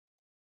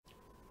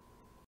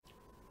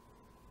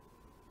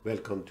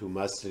Welcome to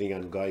Mastering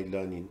and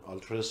Guideline in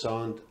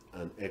Ultrasound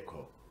and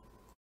Echo.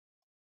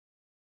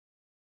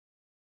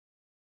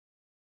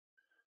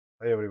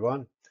 Hi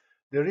everyone.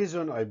 The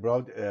reason I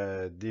brought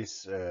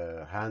this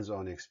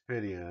hands-on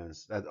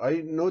experience that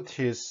I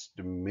noticed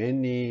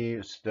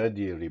many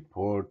study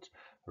report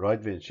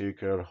right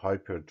ventricular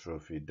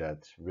hypertrophy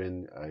that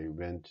when I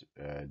went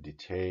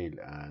detail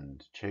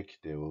and checked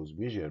those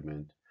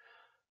measurements,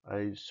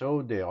 I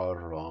saw they are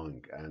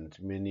wrong, and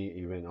many,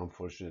 even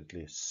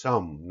unfortunately,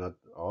 some, not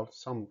all,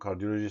 some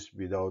cardiologists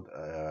without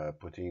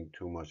putting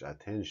too much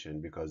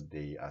attention because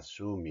they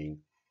assuming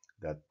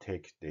that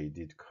tech they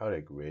did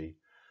correct way,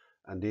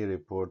 and they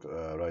report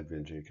right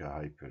ventricular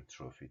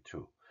hypertrophy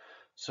too.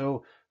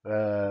 So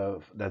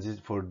that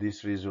is for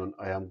this reason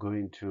I am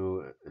going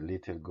to a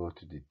little go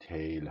to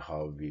detail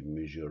how we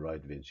measure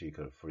right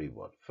ventricular free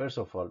wall. First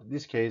of all,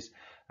 this case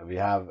we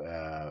have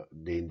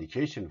the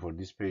indication for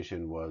this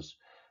patient was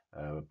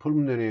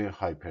pulmonary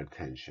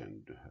hypertension,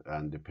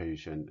 and the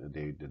patient,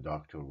 the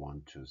doctor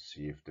want to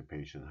see if the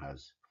patient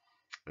has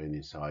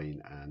any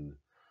sign and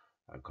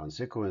a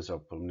consequence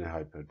of pulmonary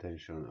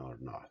hypertension or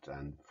not.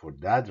 And for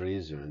that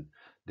reason,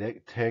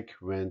 the tech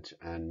went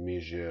and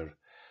measure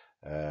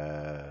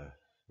uh,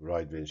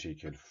 right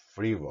ventricle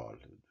free wall.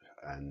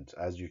 And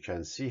as you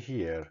can see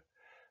here,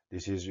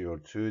 this is your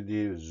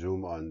 2D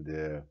zoom on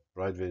the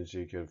right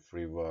ventricle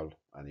free wall,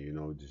 and you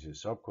know this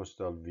is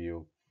subcostal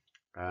view.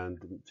 And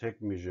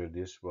take measure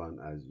this one,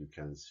 as you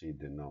can see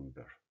the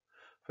number.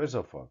 First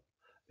of all,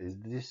 is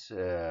this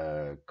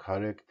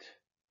correct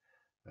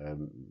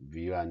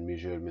view and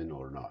measurement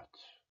or not?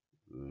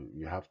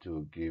 You have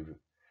to give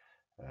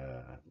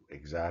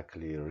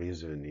exactly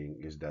reasoning,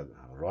 is that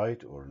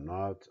right or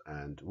not,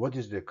 and what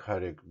is the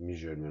correct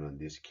measurement on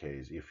this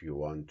case if you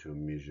want to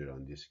measure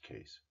on this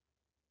case.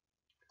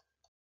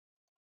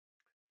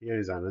 Here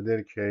is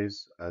another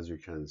case. As you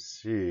can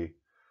see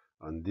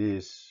on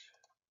this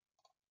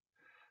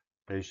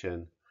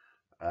patient,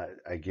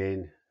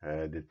 again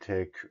the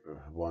tech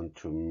want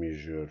to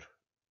measure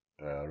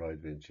right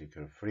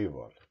ventricle free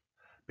wall.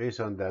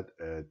 Based on that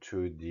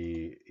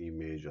 2D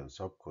image on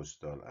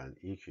subcostal and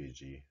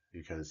EKG,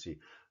 you can see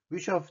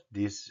which of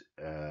these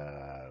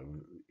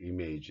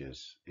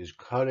images is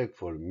correct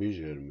for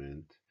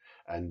measurement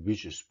and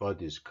which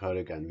spot is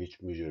correct and which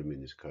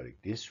measurement is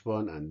correct. This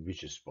one and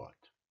which spot.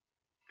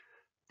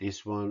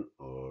 This one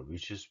or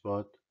which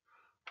spot,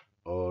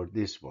 or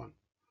this one.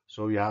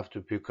 So you have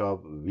to pick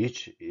up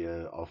which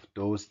of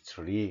those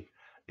three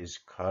is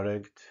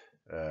correct,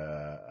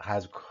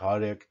 has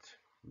correct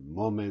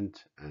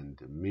moment and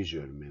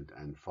measurement,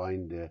 and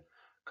find the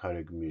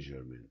correct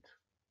measurement.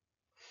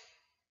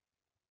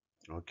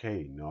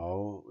 Okay,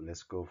 now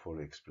let's go for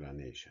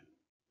explanation.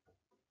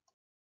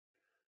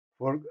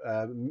 For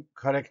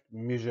correct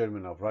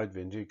measurement of right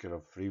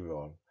ventricular free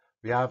wall,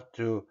 we have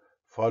to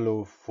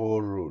follow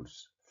four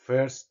rules.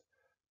 First,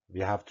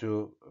 we have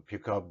to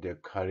pick up the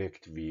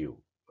correct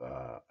view,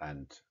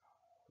 and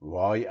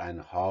why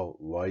and how,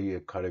 why a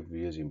correct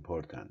view is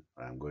important.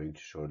 I'm going to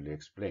shortly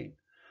explain.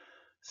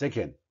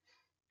 Second,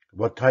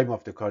 what time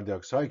of the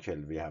cardiac cycle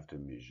we have to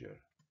measure.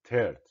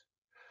 Third,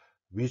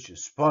 which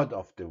spot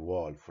of the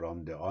wall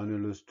from the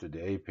annulus to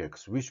the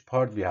apex, which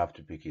part we have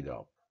to pick it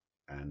up.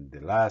 And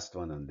the last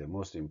one and the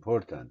most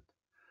important,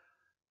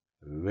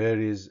 where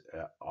is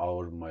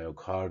our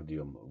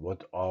myocardium,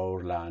 what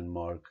our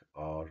landmark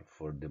are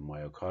for the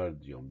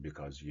myocardium,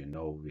 because you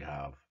know we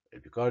have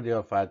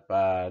epicardial fat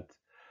pad,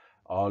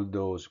 all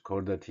those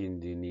chorda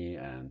tendini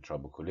and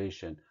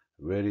trabeculation,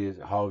 where is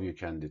how you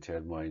can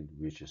determine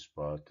which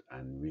spot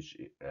and which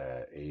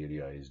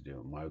area is the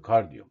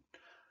myocardium.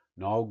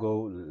 Now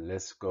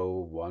let's go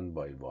one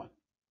by one.